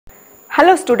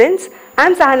Hello students, I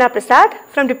am Sahana Prasad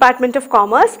from Department of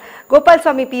Commerce, Gopal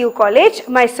Swami PU College,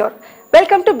 Mysore.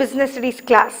 Welcome to Business Studies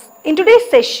class. In today's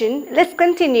session, let's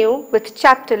continue with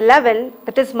chapter 11,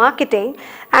 that is marketing,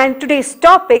 and today's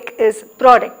topic is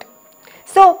product.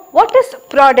 So what is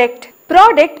product?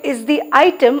 Product is the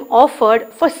item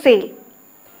offered for sale.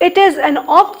 It is an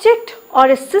object or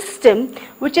a system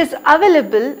which is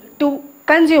available to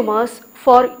consumers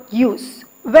for use.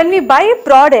 When we buy a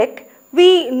product,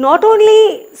 we not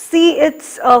only see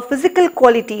its physical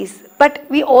qualities, but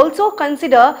we also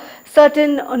consider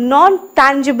certain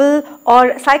non-tangible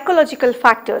or psychological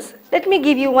factors. Let me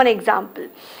give you one example.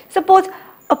 Suppose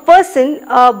a person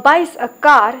buys a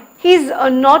car, he is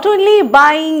not only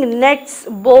buying nuts,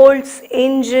 bolts,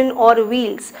 engine or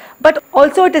wheels, but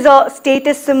also it is a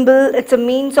status symbol, it's a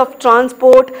means of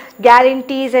transport,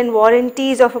 guarantees and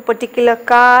warranties of a particular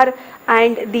car,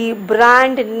 and the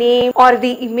brand name or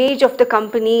the image of the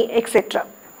company, etc.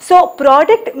 So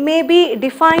product may be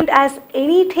defined as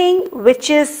anything which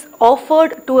is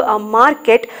offered to a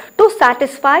market to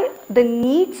satisfy the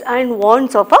needs and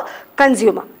wants of a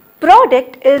consumer.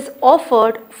 Product is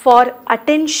offered for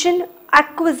attention,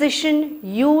 acquisition,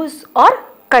 use or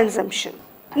consumption.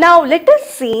 Now let us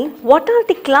see what are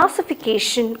the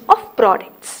classification of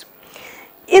products.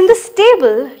 In this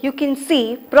table, you can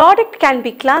see product can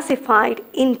be classified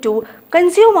into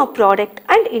consumer product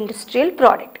and industrial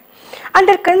product.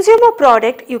 Under consumer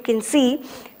product, you can see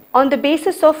on the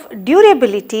basis of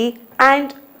durability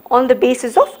and on the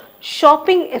basis of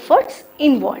shopping efforts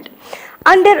involved.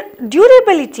 Under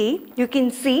durability, you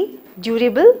can see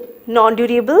durable,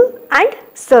 non-durable and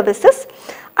services,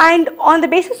 and on the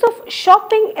basis of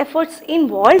shopping efforts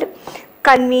involved,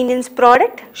 convenience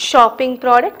product, shopping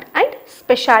product and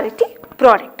specialty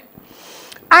product.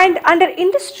 And under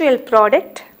industrial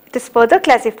product, it is further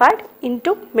classified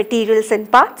into materials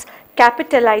and parts,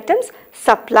 capital items,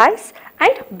 supplies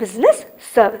and business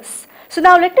service. So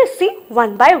now let us see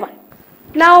one by one.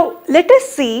 Now let us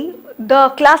see the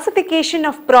classification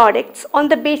of products on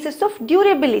the basis of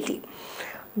durability.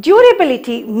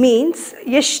 Durability means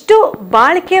ಎಷ್ಟು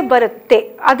ಬಾಳಿಕೆ ಬರುತ್ತೆ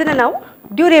ಅದನ್ನ ನಾವು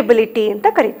durability ಅಂತ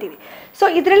ಕರಿತೀವಿ. So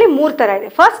ಇದರಲ್ಲಿ ಮೂರು ತರ ಇದೆ.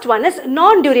 First one is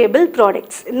non-durable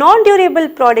products. Non-durable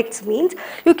products means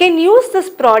you can use this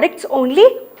products only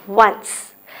once.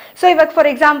 So ಇವಾಗ for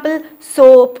example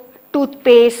soap,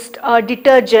 toothpaste,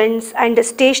 detergents and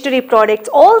stationery products,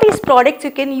 all these products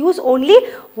you can use only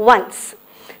once.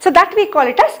 So that we call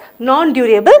it as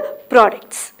non-durable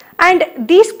products. And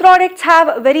these products have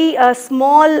very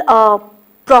small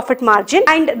profit margin,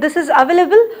 and this is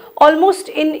available almost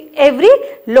in every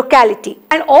locality,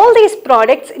 and all these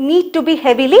products need to be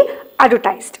heavily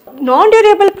advertised.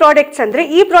 Non-durable products andre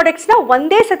ee products na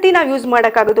ಒಂದೇ ಸತಿ ನಾವು use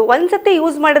ಮಾಡಕ್ಕಾಗೋದು, ಒಂದು ಸತಿ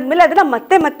use ಮಾಡಿದ್ಮೇಲೆ ಅದನ್ನ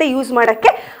ಮತ್ತೆ use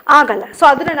ಮಾಡಕ್ಕೆ ಆಗಲ್ಲ. ಸೊ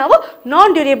ಅದನ್ನ ನಾವು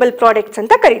ನಾನ್ ಡ್ಯೂರೇಬಲ್ ಪ್ರಾಡಕ್ಟ್ಸ್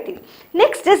ಅಂತ ಕರಿತೀವಿ.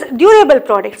 Next is durable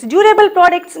products. Durable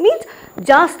products means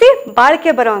ಜಾಸ್ತಿ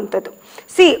ಬಾಳಿಕೆ ಬರೋವಂಥದ್ದು.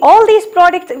 See, all these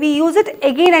products we use it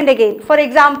again and again. For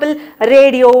example,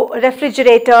 radio,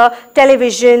 refrigerator,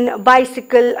 television,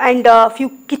 bicycle and few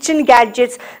kitchen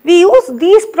gadgets. We use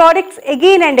these products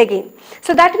again and again.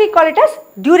 So that we call it as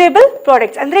durable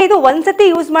products. Andre idu ondsati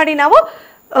use ಮಾಡಿ ನಾವು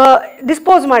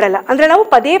dispose ಮಾಡಲ್ಲ. ಅಂದ್ರೆ ನಾವು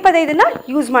ಪದೇ ಇದನ್ನ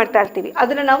use ಮಾಡ್ತಾ ಇರ್ತೀವಿ.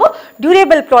 ಅದನ್ನ ನಾವು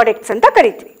durable products ಅಂತ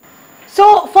ಕರಿತೀವಿ. So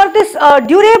for this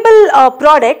durable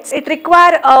products, it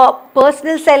require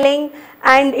personal selling,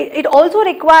 and it also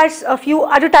requires a few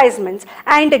advertisements,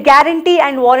 and guarantee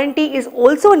and warranty is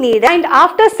also needed, and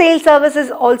after sale service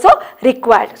is also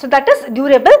required. So that is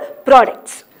durable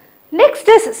products. Next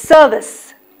is service.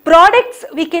 Products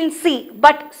we can see,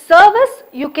 but service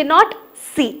you cannot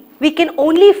see. We can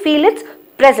only feel its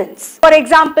presence. For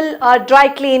example, dry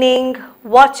cleaning,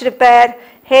 watch repair,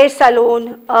 hair salon,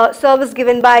 service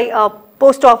given by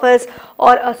post office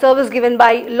or a service given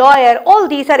by lawyer, all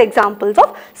these are examples of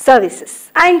services.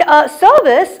 And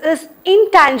service is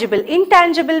intangible.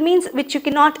 Intangible means which you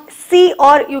cannot see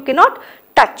or you cannot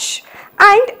touch.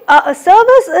 And a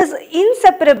service is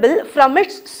inseparable from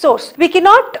its source. We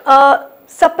cannot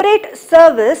separate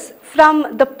service from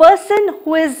the person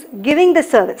who is giving the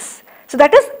service. So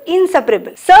that is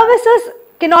inseparable. Services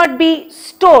cannot be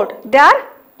stored. They are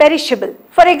perishable.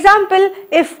 For example,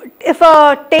 if a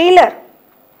tailor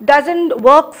doesn't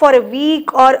work for a week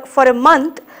or for a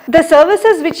month, the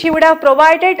services which he would have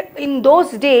provided in those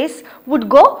days would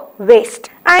go waste.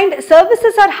 And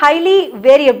services are highly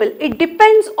variable. It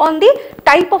depends on the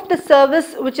type of the service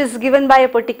which is given by a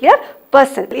particular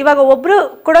person. ಇವಾಗ ಒಬ್ರು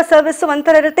ಕೊಡೋ service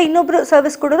ಒಂಥರ ಇರುತ್ತೆ, ಇನ್ನೊಬ್ರು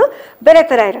service ಕೊಡೋದು ಬೇರೆ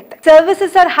ತರ ಇರುತ್ತೆ.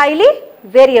 Services are highly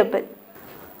variable.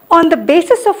 On the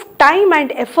basis of time and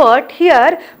effort,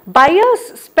 here buyers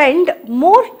spend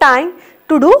more time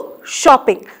to do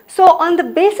shopping. So on the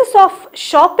basis of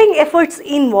shopping efforts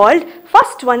involved,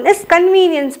 first one is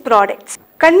convenience products.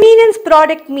 Convenience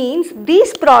product means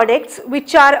these products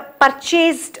which are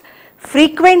purchased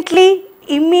frequently,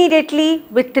 immediately,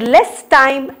 with less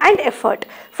time and effort.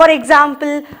 For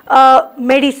example,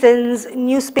 medicines,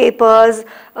 newspapers,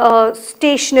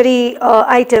 stationery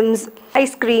items,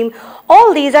 ice cream,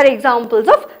 all these are examples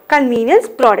of convenience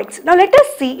products. Now let us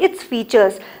see its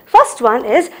features. First one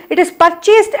is it is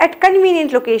purchased at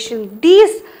convenient location.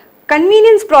 These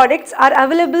convenience products are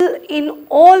available in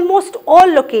almost all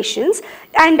locations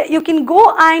and you can go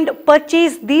and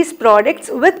purchase these products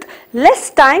with less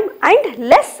time and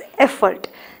less effort.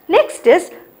 Next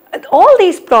is all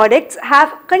these products have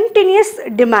continuous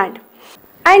demand,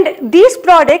 and these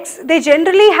products, they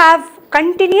generally have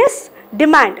continuous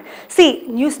demand. See,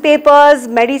 newspapers,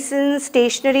 medicines,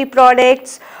 stationery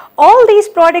products, all these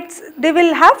products, they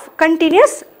will have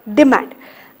continuous demand.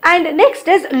 And next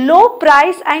is low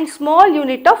price and small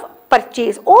unit of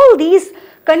purchase. All these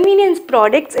convenience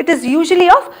products, it is usually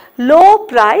of low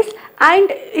price and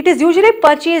it is usually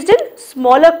purchased in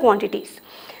smaller quantities.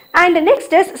 And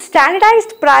next is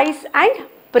standardized price and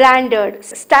branded.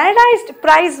 Standardized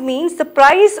price means the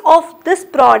price of this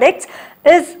product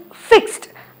is fixed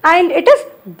and it is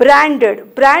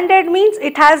branded. Branded means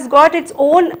it has got its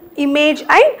own image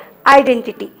and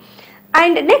identity.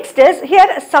 And next is here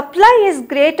supply is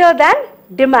greater than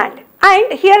demand,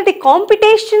 and here the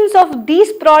competitions of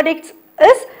these products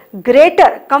is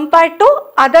greater compared to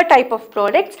other type of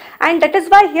products, and that is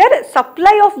why here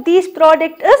supply of these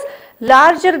products is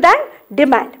larger than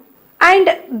demand.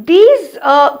 And these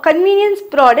convenience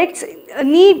products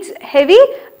needs heavy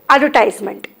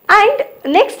advertisement. And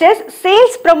next is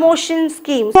sales promotion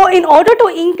scheme. So in order to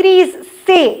increase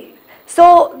sale,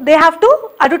 so they have to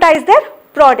advertise their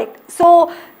product.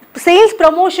 So sales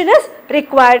promotion is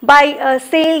required by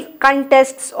sales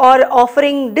contests or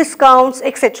offering discounts,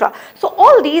 etc. So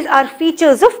all these are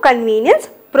features of convenience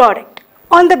product.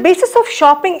 On the basis of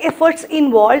shopping efforts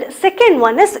involved, second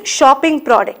one is shopping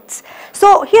products.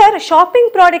 So here shopping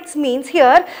products means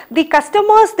here the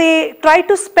customers, they try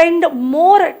to spend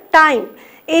more time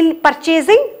in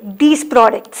purchasing these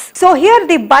products. So here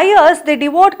the buyers, they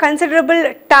devote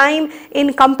considerable time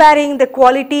in comparing the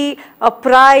quality,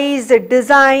 price,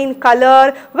 design,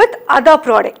 color with other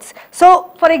products.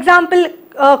 So for example,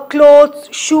 clothes,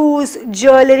 shoes,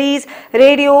 jewelries,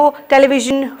 radio,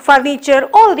 television, furniture,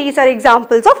 all these are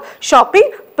examples of shopping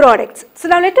products. So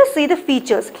now let us see the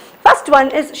features. First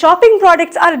one is shopping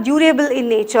products are durable in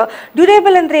nature.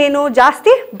 Durable andre eno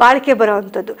ಜಾಸ್ತಿ ಬಾಳಿಕೆ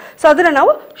ಬರುವಂತದ್ದು. So ಅದನ್ನ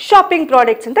ನಾವು shopping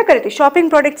products ಅಂತ ಕರಿತೀವಿ. Shopping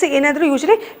products ಏನಾದರೂ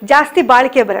usually ಜಾಸ್ತಿ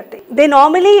ಬಾಳಿಕೆ ಬರುತ್ತೆ. They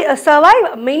normally survive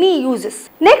many uses.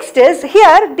 Next is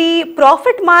here the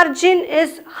profit margin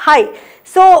is high.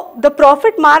 So the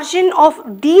profit margin of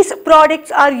these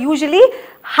products are usually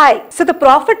high. So the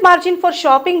profit margin for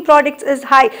shopping products is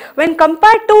high. When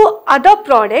compared to other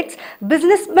products,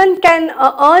 businessmen can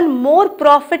earn more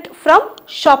profit from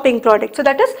shopping products. So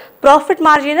that is profit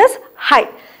margin is high.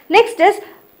 Next is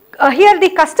here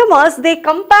the customers, they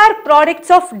compare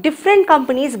products of different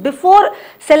companies before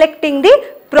selecting the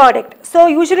product. So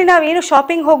usually ನಾವೇನು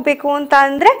shopping ಹೋಗಬೇಕು ಅಂತ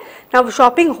ಅಂದರೆ ನಾವು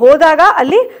shopping ಹೋದಾಗ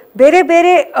ಅಲ್ಲಿ ಬೇರೆ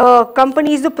ಬೇರೆ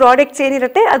ಕಂಪನೀಸ್ದು products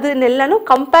ಏನಿರುತ್ತೆ ಅದನ್ನೆಲ್ಲನೂ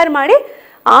ಕಂಪೇರ್ ಮಾಡಿ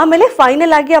ಆಮೇಲೆ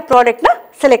ಫೈನಲ್ ಆಗಿ ಆ ಪ್ರಾಡಕ್ಟ್ನ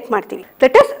ಸೆಲೆಕ್ಟ್ ಮಾಡ್ತೀವಿ.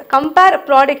 That is compare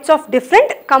products of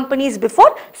different companies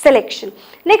before selection.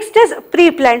 Next is pre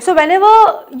plan. So when ever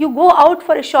you go out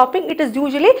for shopping it is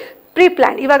usually pre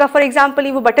plan. ಇವಾಗ ಫಾರ್ ಎಕ್ಸಾಂಪಲ್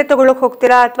ನೀವು ಬಟ್ಟೆ ತೊಗೊಳಕ್ಕೆ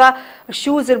ಹೋಗ್ತೀರಾ ಅಥವಾ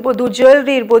ಶೂಸ್ ಇರ್ಬೋದು,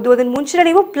 ಜ್ಯುವೆಲ್ರಿ ಇರ್ಬೋದು, ಅದನ್ನು ಮುಂಚೆ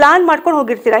ನೀವು ಪ್ಲಾನ್ ಮಾಡ್ಕೊಂಡು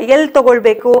ಹೋಗಿರ್ತೀರಾ. ಎಲ್ಲಿ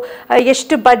ತೊಗೊಳ್ಬೇಕು,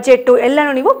 ಎಷ್ಟು ಬಜೆಟ್ಟು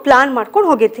ಎಲ್ಲನೂ ನೀವು ಪ್ಲಾನ್ ಮಾಡ್ಕೊಂಡು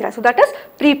ಹೋಗಿರ್ತೀರಾ. So that is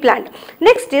pre plan.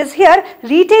 Next is here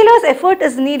retailers effort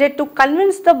is needed to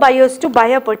convince the buyers to by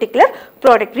a particular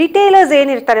product. Retailers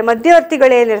ಏನಿರ್ತಾರೆ,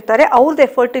 ಮಧ್ಯವರ್ತಿಗಳು ಏನಿರ್ತಾರೆ, ಅವ್ರದ್ದು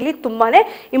ಎಫರ್ಟ್ ಇಲ್ಲಿ ತುಂಬಾ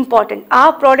ಇಂಪಾರ್ಟೆಂಟ್. ಆ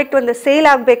ಪ್ರಾಡಕ್ಟ್ ಒಂದು ಸೇಲ್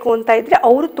ಆಗಬೇಕು ಅಂತ ಇದ್ರೆ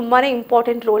ಅವರು ತುಂಬಾ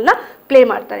ಇಂಪಾರ್ಟೆಂಟ್ ರೋಲ್ನ ಪ್ಲೇ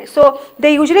ಮಾಡ್ತಾರೆ. So they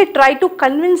usually try to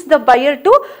convince the buyer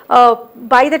to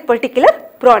buy that particular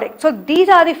product. So these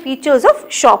are the features of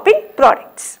shopping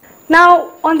products. Now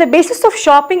on the basis of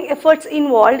shopping efforts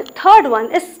involved, third one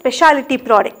is specialty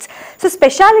products. So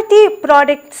specialty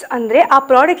products andre aa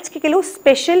products ge kelu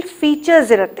special features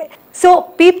irutte. So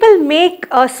people make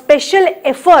a special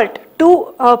effort to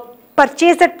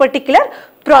purchase that particular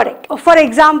product. For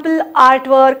example,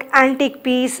 artwork, antique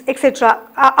piece, etc.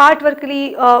 Artwork ಅಲ್ಲಿ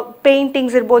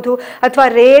paintings ಇರ್ಬೋದು ಅಥವಾ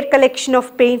rare collection of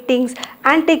paintings.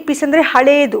 Antique piece ಅಂದರೆ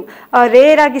ಹಳೇದು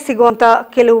rare ಆಗಿ ಸಿಗುವಂಥ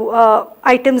ಕೆಲವು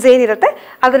items ಏನಿರುತ್ತೆ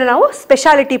ಅದನ್ನು ನಾವು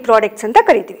ಸ್ಪೆಷಾಲಿಟಿ ಪ್ರಾಡಕ್ಟ್ಸ್ ಅಂತ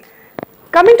ಕರಿತೀವಿ.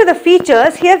 Coming to the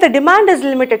features, here the demand is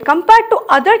limited compared to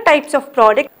other types of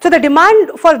products. So the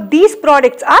demand for these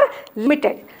products are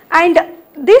limited. And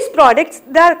these products,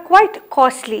 they are quite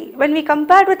costly. When we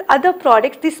compare with other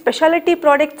products, these specialty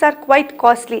products are quite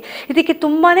costly. ಇದಕ್ಕೆ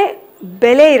ತುಂಬಾನೇ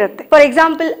ಬೆಲೆ ಇರುತ್ತೆ. For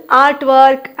example,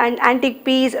 artwork and antique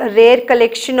piece, a rare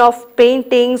collection of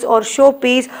paintings or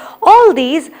showpiece, all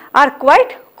these are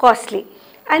quite costly.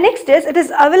 And next is, it is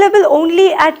available only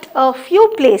at a few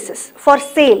places for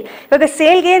sale. ಇವಾಗ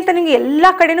ಸೇಲ್ಗೆ ಅಂತ ನಿಮಗೆ ಎಲ್ಲ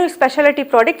ಕಡೆನೂ speciality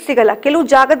product ಸಿಗಲ್ಲ, ಕೆಲವು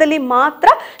ಜಾಗದಲ್ಲಿ ಮಾತ್ರ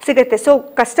ಸಿಗುತ್ತೆ. ಸೊ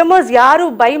ಕಸ್ಟಮರ್ಸ್ ಯಾರು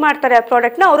ಬೈ ಮಾಡ್ತಾರೆ ಆ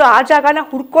ಪ್ರಾಡಕ್ಟ್ನ, ಅವರು ಆ ಜಾಗನ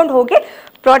ಹುಡ್ಕೊಂಡು ಹೋಗಿ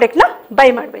ಪ್ರಾಡಕ್ಟ್ನ ಬೈ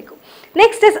ಮಾಡಬೇಕು.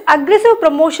 Next is aggressive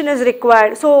promotion is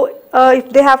required. So if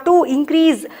they have to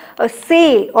increase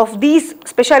sale of these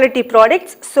specialty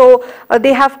products, so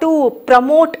they have to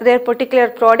promote their particular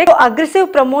product. So aggressive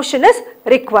promotion is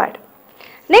required.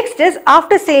 Next is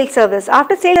after sale service.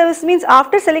 After sale service means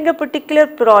after selling a particular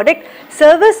product,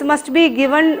 service must be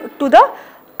given to the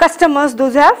customers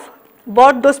those who have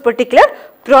bought those particular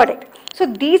product. So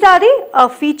these are the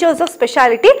features of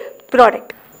specialty product.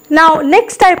 Now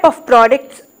next type of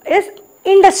products is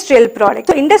industrial products.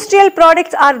 So industrial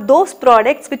products are those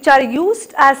products which are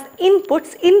used as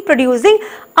inputs in producing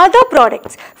other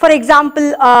products. For example,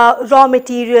 raw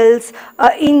materials,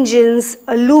 engines,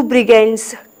 lubricants,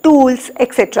 tools,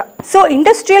 etc. So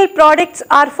industrial products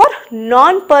are for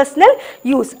non-personal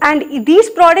use, and these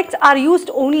products are used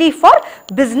only for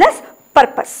business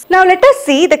purpose. Now let us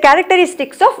see the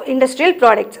characteristics of industrial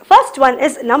products. First one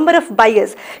is number of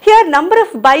buyers. Here number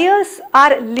of buyers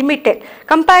are limited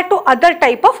compared to other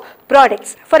type of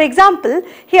products. For example,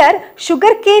 here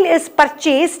sugarcane is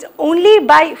purchased only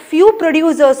by few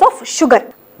producers of sugar,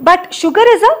 but sugar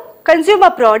is a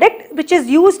consumer product which is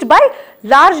used by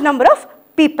large number of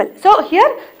people. So here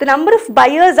the number of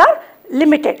buyers are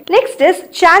limited. Next is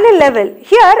channel level.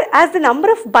 Here as the number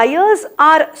of buyers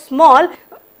are small,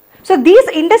 so these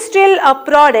industrial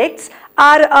products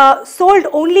are sold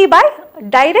only by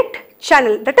direct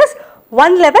channel, that is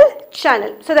one level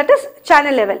channel. So that is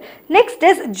channel level. Next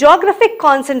is geographic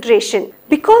concentration.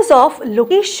 Because of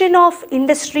location of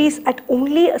industries at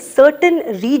only a certain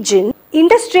region,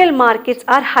 industrial markets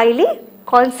are highly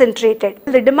concentrated.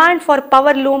 The demand for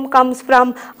power loom comes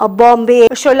from Bombay,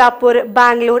 Sholapur,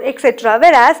 Bangalore, etc.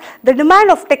 Whereas the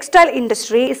demand of textile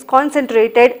industry is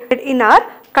concentrated in our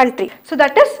country. So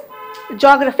that is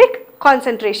geographic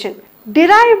concentration.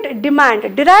 Derived demand.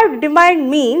 Derived demand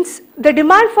means the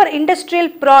demand for industrial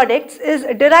products is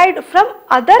derived from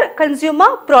other consumer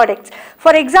products.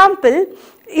 For example,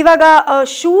 ಇವಾಗ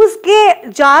ಶೂಸ್ಗೆ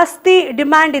ಜಾಸ್ತಿ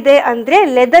demand ಇದೆ ಅಂದರೆ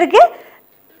ಲೆದರ್ಗೆ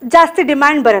ಜಾಸ್ತಿ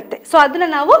demand ಬರುತ್ತೆ. So ಅದನ್ನ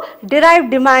ನಾವು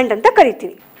derived demand ಅಂತ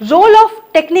ಕರಿತೀವಿ. Role of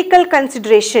technical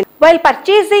consideration. While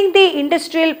purchasing the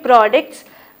industrial products,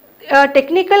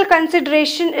 technical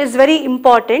consideration is very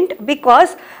important because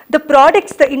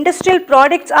the industrial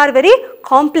products are very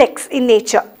complex in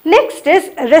nature. Next is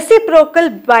reciprocal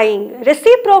buying.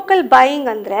 Reciprocal buying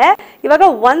ಅಂದ್ರೆ ಇವಾಗ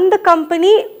ಒಂದು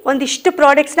company ಒಂದಿಷ್ಟು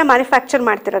products ನ manufacture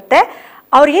ಮಾಡ್ತಿರುತ್ತೆ,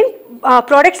 ಅವ್ರು ಏನು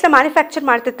ಪ್ರಾಡಕ್ಟ್ಸ್ನ manufacture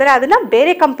ಮಾಡ್ತಿರ್ತಾರೆ ಅದನ್ನು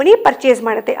ಬೇರೆ ಕಂಪನಿ ಪರ್ಚೇಸ್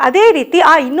ಮಾಡುತ್ತೆ. ಅದೇ ರೀತಿ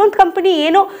ಆ ಇನ್ನೊಂದು ಕಂಪನಿ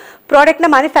ಏನೋ ಪ್ರಾಡಕ್ಟ್ನ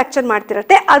ಮ್ಯಾನುಫ್ಯಾಕ್ಚರ್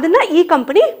ಮಾಡ್ತಿರುತ್ತೆ ಅದನ್ನು ಈ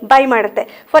ಕಂಪನಿ ಬೈ ಮಾಡುತ್ತೆ.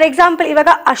 ಫಾರ್ ಎಕ್ಸಾಂಪಲ್,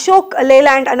 ಇವಾಗ ಅಶೋಕ್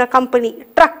ಲೇಲ್ಯಾಂಡ್ ಅನ್ನೋ ಕಂಪನಿ,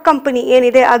 ಟ್ರಕ್ ಕಂಪನಿ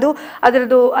ಏನಿದೆ,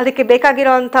 ಅದಕ್ಕೆ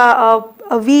ಬೇಕಾಗಿರೋಂಥ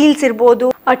ವೀಲ್ಸ್ ಇರ್ಬೋದು,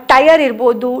 ಟೈರ್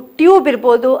ಇರ್ಬೋದು, ಟ್ಯೂಬ್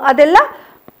ಇರ್ಬೋದು, ಅದೆಲ್ಲ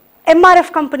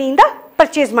MRF ಕಂಪನಿಯಿಂದ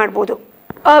ಪರ್ಚೇಸ್ ಮಾಡ್ಬೋದು.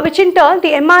 Which in turn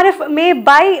the MRF may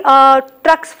buy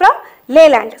trucks from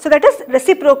Leyland. So that is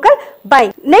reciprocal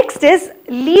buying. Next is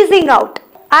leasing out.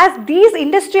 As these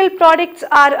industrial products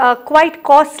are quite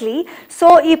costly, so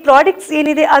ee products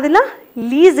enide adana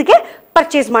lease ge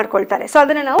purchase ಮಾಡ್ಕೊಳ್ತಾರೆ. So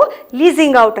ಅದನ್ನ ನಾವು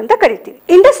leasing out ಅಂತ ಕರಿತೀವಿ.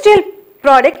 Industrial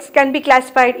products can be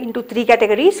classified into three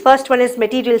categories. First one is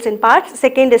materials and parts,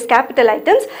 second is capital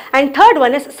items, and third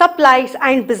one is supplies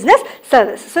and business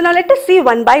service. So now let us see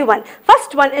one by one.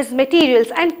 First one is materials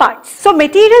and parts. So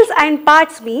materials and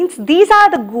parts means these are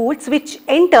the goods which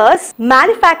enters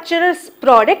manufacturer's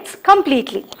products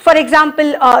completely. For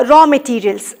example, raw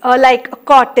materials like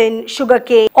cotton,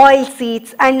 sugarcane, oil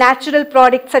seeds, and natural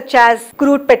products such as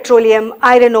crude petroleum,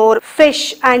 iron ore, fish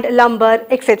and lumber,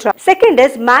 etc. Second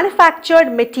is manufactured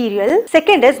material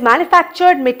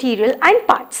and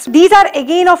parts. These are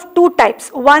again of two types.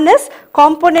 One is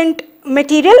component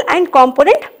material and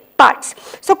component parts.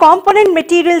 So component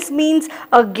materials means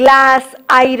glass,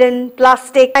 iron,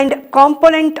 plastic, and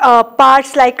component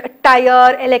parts like tire,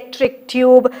 electric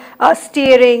tube,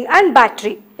 steering and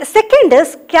battery. The second is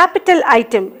capital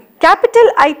item. Capital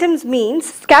items means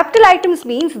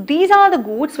these are the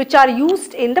goods which are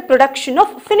used in the production of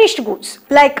finished goods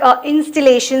like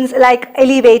installations like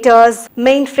elevators,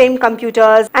 mainframe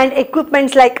computers, and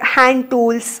equipments like hand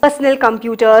tools, personal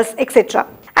computers, etc.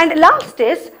 And last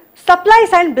is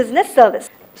supplies and business service.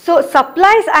 So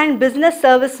supplies and business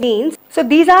service means, so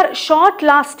these are short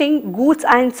lasting goods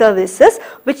and services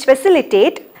which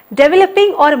facilitate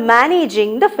developing or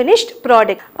managing the finished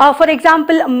product. For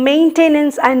example,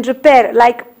 maintenance and repair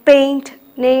like paint,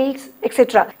 nails,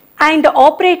 etc. And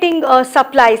operating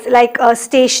supplies like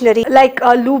stationery, like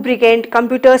lubricant,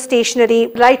 computer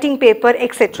stationery, writing paper,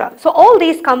 etc. So all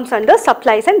these comes under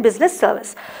supplies and business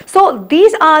service. So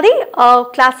these are the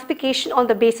classification on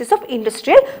the basis of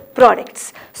industrial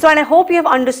products. So and I hope you have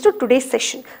understood today's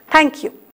session. Thank you.